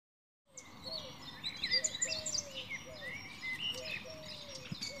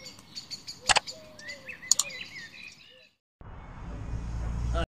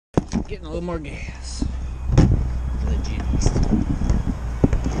little more gas. Legit.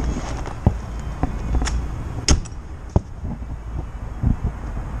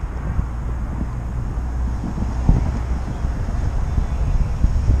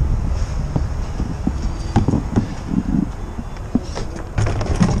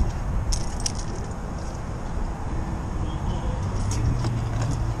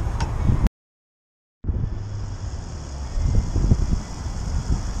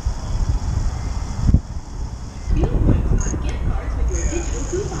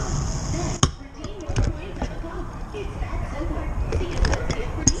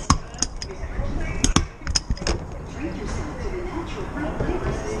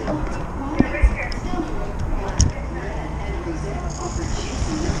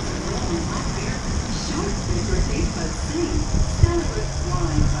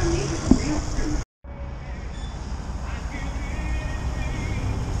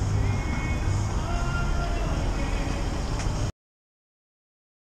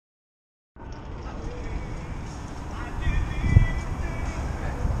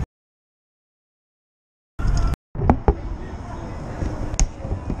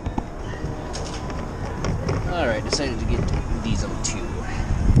 Alright, decided to get diesel too.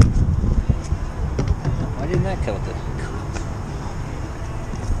 Why didn't that come with the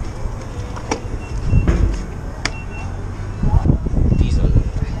diesel?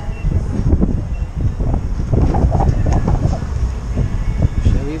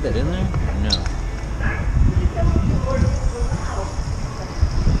 Should I leave that in there? No.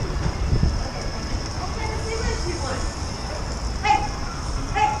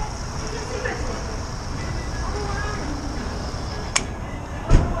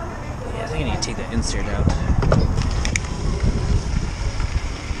 I need to take that insert out.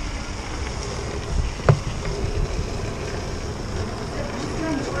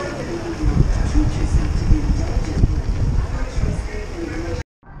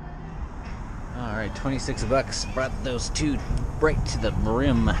 Alright, 26 bucks. Brought those two right to the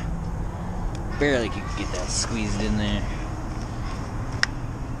rim. Barely could get that squeezed in there.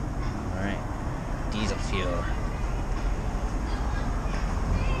 Alright, diesel fuel.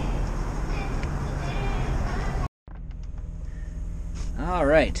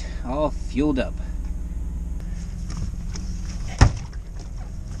 Alright, all fueled up.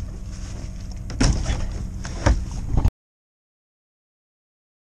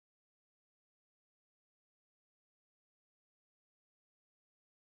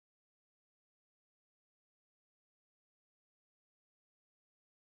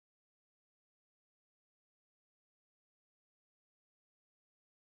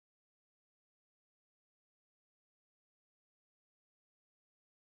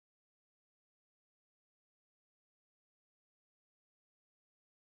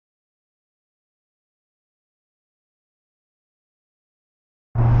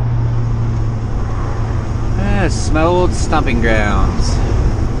 Smell old stomping grounds.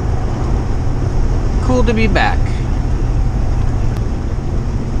 Cool to be back.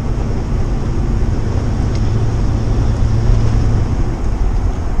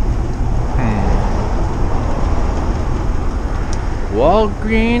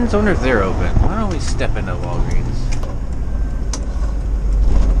 Walgreens? I wonder if they're open. Why don't we step into Walgreens?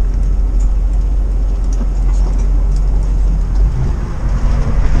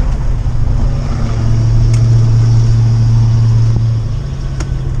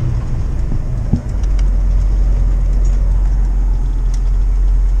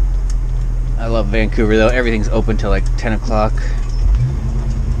 I love Vancouver though. Everything's open till like 10 o'clock.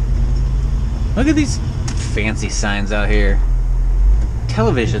 Look at these fancy signs out here.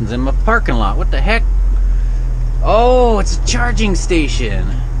 Televisions in my parking lot. What the heck? Oh, it's a charging station.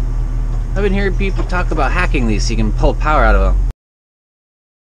 I've been hearing people talk about hacking these so you can pull power out of them.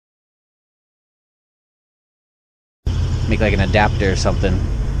 Make like an adapter or something.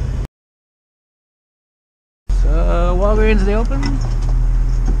 So, Walgreens, are they open?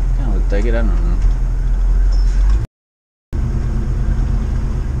 Kinda looked like it, I don't know.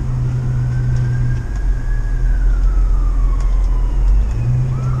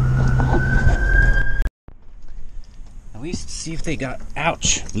 At least see if they got,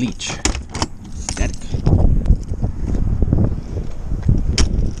 ouch, bleach. Static.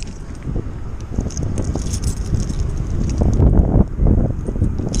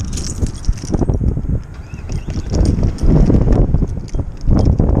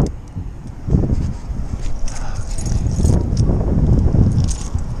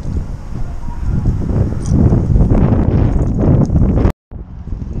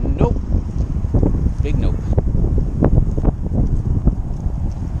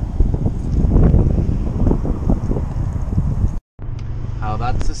 How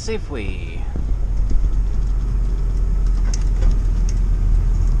about the Safeway?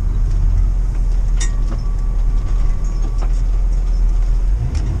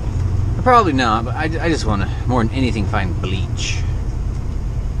 Probably not, but I just want to, more than anything, find bleach.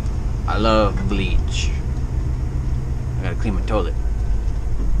 I love bleach. I gotta clean my toilet.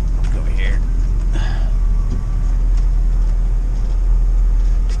 Let's go over here.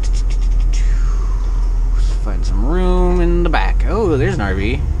 Let's find some room in the back. Oh, there's an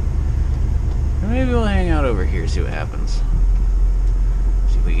RV. Maybe we'll hang out over here, see what happens.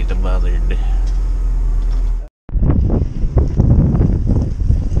 See if we get bothered.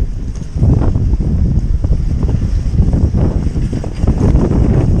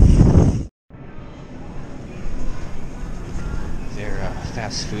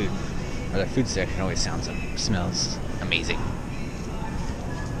 Fast food, or the food section always smells amazing.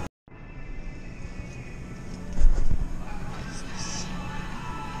 What is this?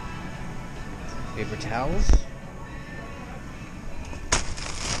 Paper towels?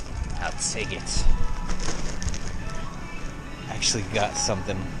 I'll take it. I actually got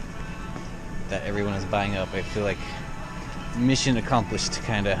something that everyone is buying up. I feel like mission accomplished,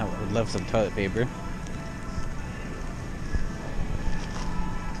 kinda. I would love some toilet paper.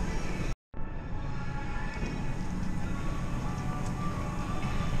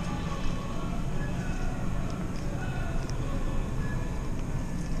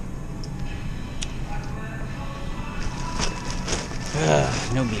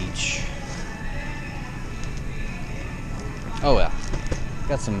 No bleach. Oh well.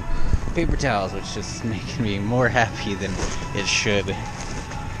 Got some paper towels, which is making me more happy than it should.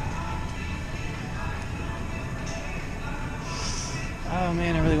 Oh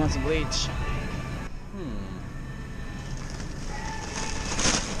man, I really want some bleach.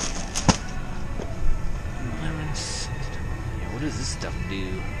 What does this stuff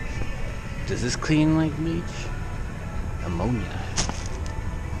do? Does this clean like bleach? Ammonia.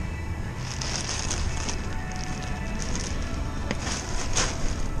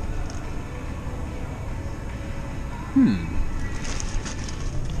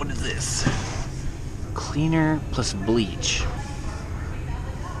 What is this? Cleaner plus bleach.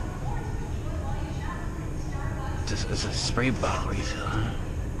 This is a spray bottle refill.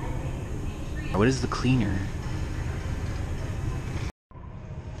 What is the cleaner?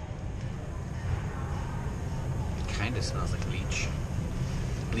 It kind of smells like bleach.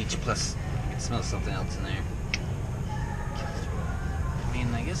 Bleach plus, it smells something else in there. I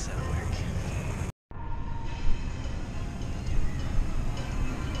mean, I guess that'll work.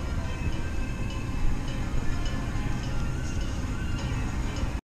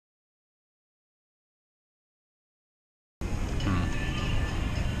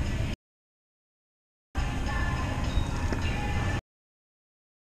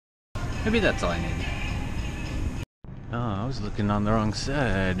 Maybe that's all I need. Oh, I was looking on the wrong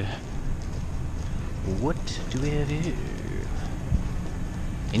side. What do we have here?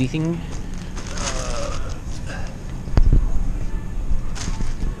 Anything?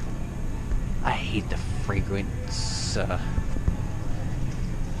 I hate the fragrance.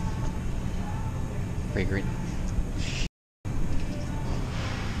 Fragrant.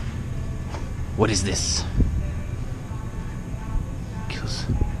 What is this? Kills.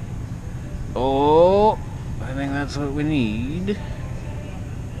 Oh, I think that's what we need.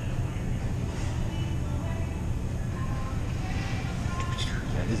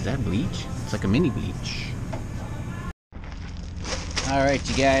 Is that bleach? It's like a mini bleach. Alright,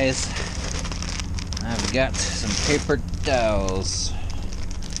 you guys. I've got some paper towels.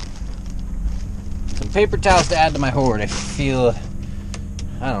 Some paper towels to add to my hoard. I feel...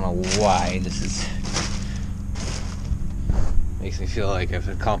 I don't know why this is... Makes me feel like I've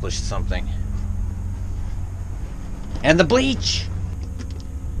accomplished something. And the bleach!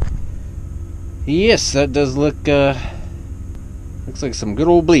 Yes, that does look, looks like some good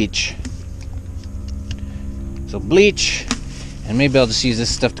old bleach. So bleach, and maybe I'll just use this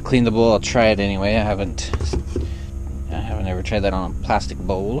stuff to clean the bowl. I'll try it anyway. I haven't ever tried that on a plastic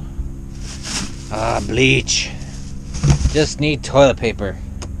bowl. Ah, bleach. Just need toilet paper.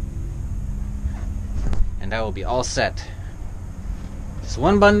 And I will be all set. Just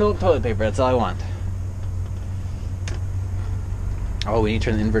one bundle of toilet paper, that's all I want. Oh, we need to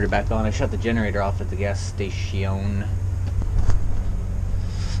turn the inverter back on. I shut the generator off at the gas station.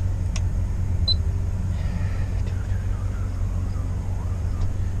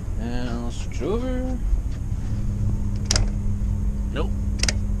 And I'll switch over. Nope.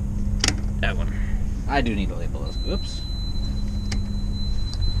 That one. I do need to label those. Oops.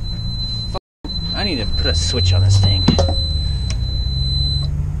 I need to put a switch on this thing.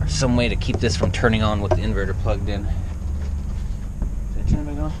 some way to keep this from turning on with the inverter plugged in. Did I turn it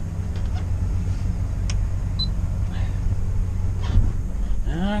back on?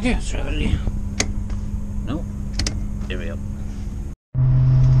 Okay, let's try it. Nope. There we go.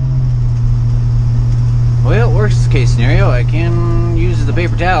 Well, worst case scenario, I can use the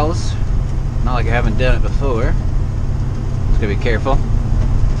paper towels. Not like I haven't done it before. Just gotta be careful.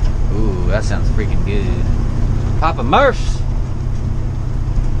 Ooh, that sounds freaking good. Papa Murphs!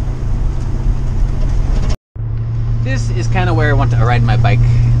 This is kind of where I want to ride my bike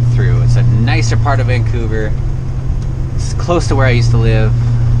through. It's a nicer part of Vancouver. It's close to where I used to live.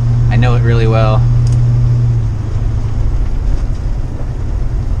 I know it really well.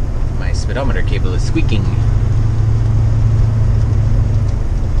 My speedometer cable is squeaking.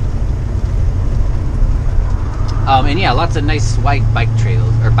 And yeah, lots of nice wide bike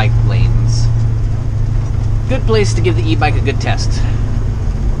trails, or bike lanes. Good place to give the e-bike a good test.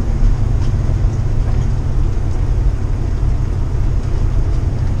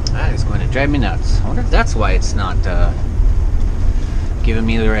 That is going to drive me nuts. I wonder if that's why it's not giving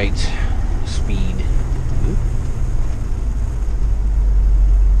me the right speed. Ooh.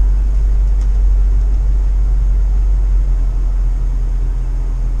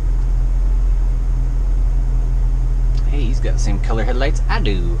 Hey, he's got the same color headlights I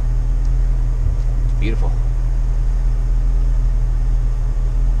do. It's beautiful.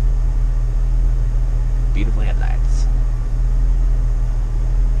 Beautiful headlights.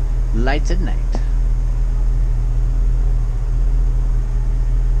 Lights at night.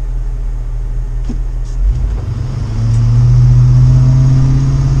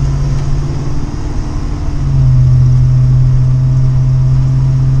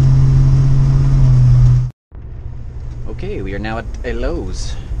 Okay, we are now at a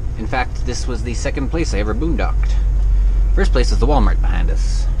Lowe's. In fact, this was the second place I ever boondocked. First place is the Walmart behind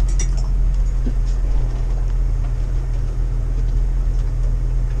us.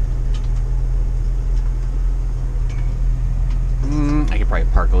 I could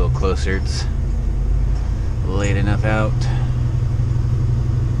probably park a little closer. It's late enough out.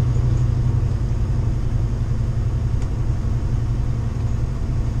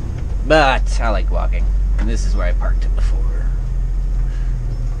 But I like walking, and this is where I parked it before.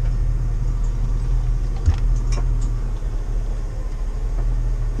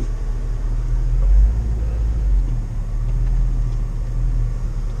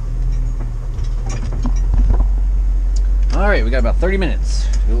 Alright, we got about 30 minutes.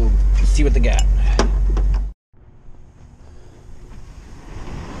 We'll see what they got.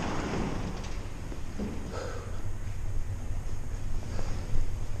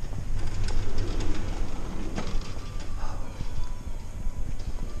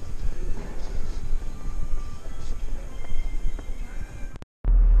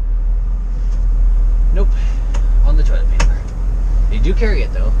 Nope. On the toilet paper. They do carry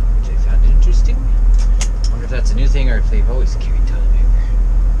it though, which I found interesting. I wonder if that's a new thing or if they've always carried toilet paper.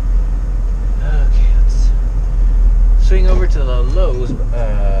 Okay, let's swing over to the Lowe's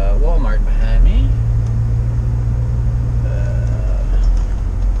Walmart behind me.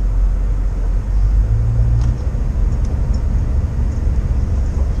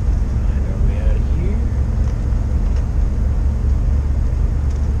 Find our way out of here.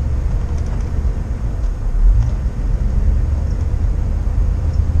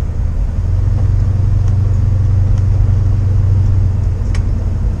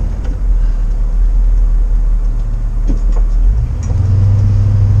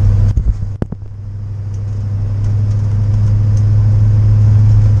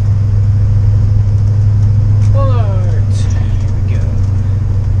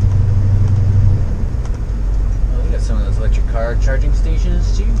 Charging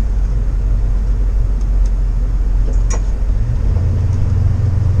stations too.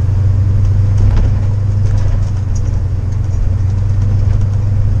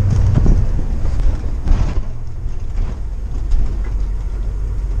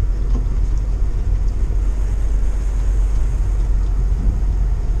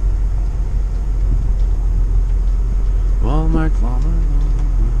 Walmart.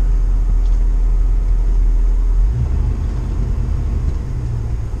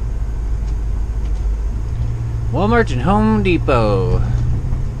 Walmart and Home Depot,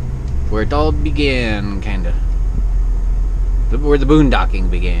 where it all began, kinda. Where the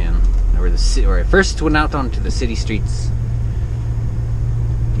boondocking began, where I first went out onto the city streets.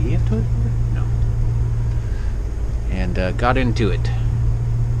 Do you have toilet paper? No. And got into it.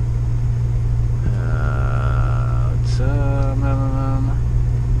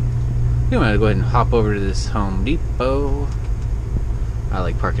 I'm gonna go ahead and hop over to this Home Depot. I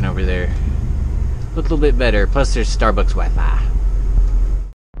like parking over there. A little bit better. Plus, there's Starbucks Wi-Fi.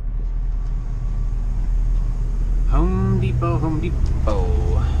 Home Depot, Home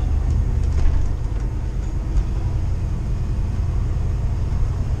Depot.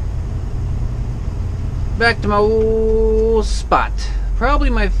 Back to my old spot. Probably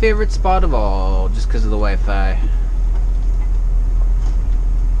my favorite spot of all, just because of the Wi-Fi.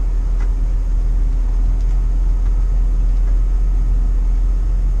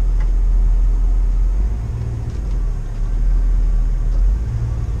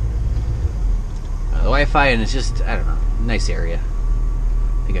 Wi-Fi, and it's just, I don't know, nice area.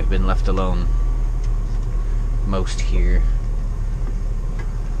 I think I've been left alone most here.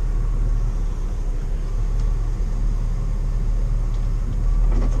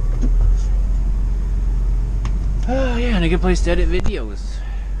 Oh yeah, and a good place to edit videos.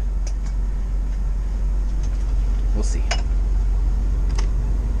 We'll see.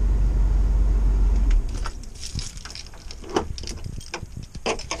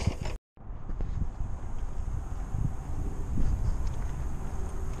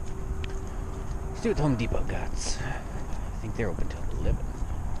 See what Home Depot got. I think they're open till 11.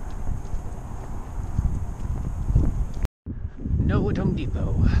 No at Home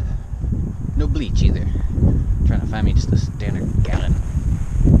Depot. No bleach either. I'm trying to find me just a standard gallon.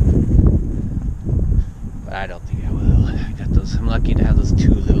 But I don't think I will. I got those. I'm lucky to have those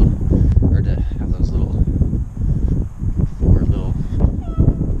two little, or to have those little, four little.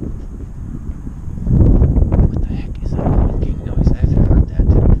 What the heck is that honking noise? I've heard that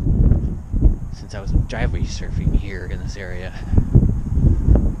since I was driveway surfing here in this area,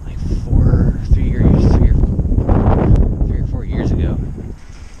 like 3 or 4 years ago.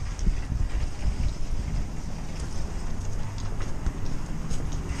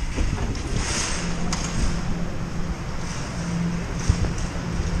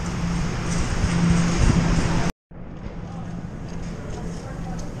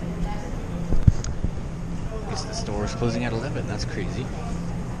 Guess the store is closing at 11. That's crazy.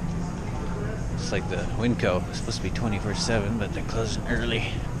 It's like the Winco is supposed to be 24/7, but they're closing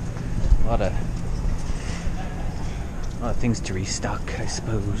early. A lot of things to restock, I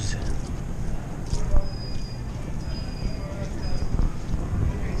suppose.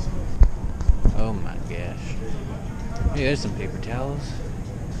 Oh my gosh. Hey, there's some paper towels.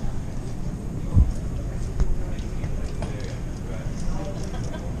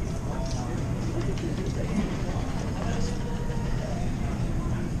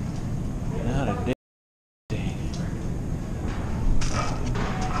 Not a day.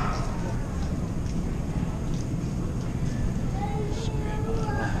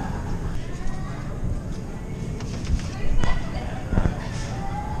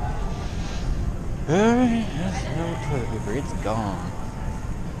 Alright, that's no toilet paper. It's gone.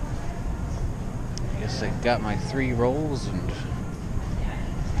 I guess I got my 3 rolls and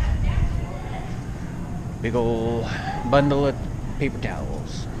big ol' bundle of paper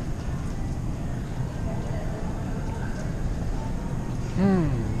towels.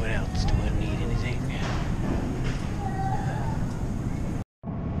 What else do I need? Anything?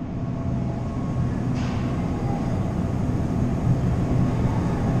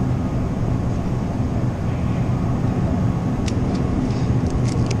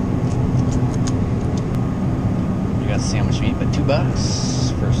 Sandwich meat, but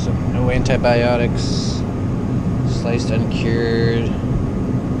 $2 for some no antibiotics, sliced uncured,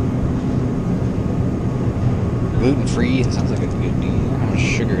 gluten-free. That sounds like a good deal. How much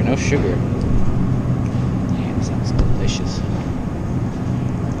sugar? No sugar. Yeah, that sounds delicious.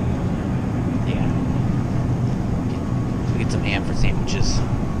 Yeah. We'll get some ham for sandwiches.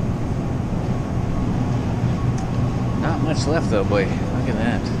 Not much left though, boy. Look at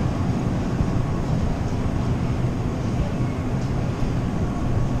that.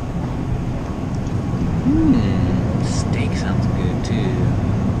 Steak sounds good too.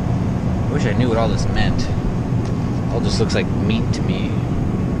 I wish I knew what all this meant. All just looks like meat to me.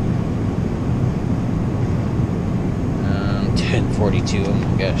 10.42. Oh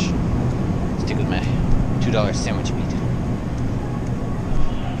my gosh. Stick with my $2 sandwich meat.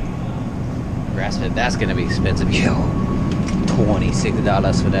 Grass-fed. That's gonna be expensive. Yo,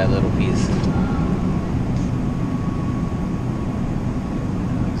 $26 for that little piece.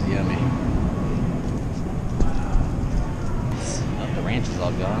 Looks yummy. The ranch is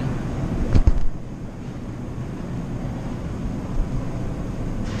all gone.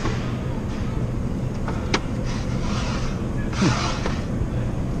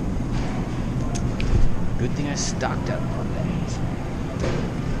 Good thing I stocked up on that.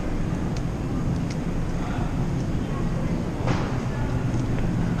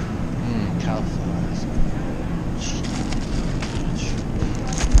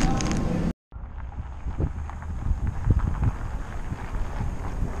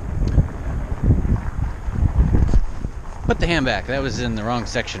 the ham back. That was in the wrong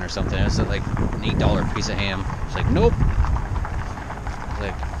section or something. It was like an $8 piece of ham. It's like, nope. It's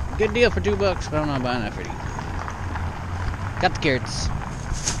like, good deal for $2, but I'm not buying that for you. Got the carrots.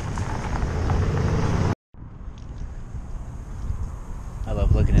 I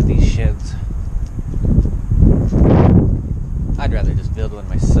love looking at these sheds. I'd rather just build one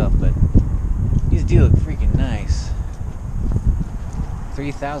myself, but these do look freaking nice.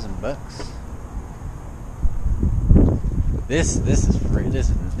 $3,000. This is free.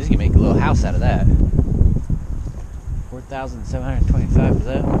 This you can make a little house out of that. 4,725 for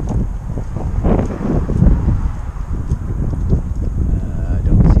that one.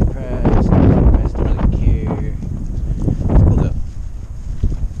 Don't see a price. Don't really care. Cool though.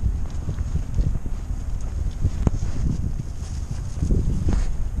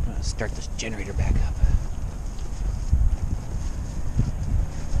 I'm gonna start this generator back up.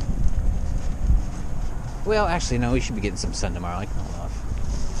 Well, actually, no. We should be getting some sun tomorrow. Like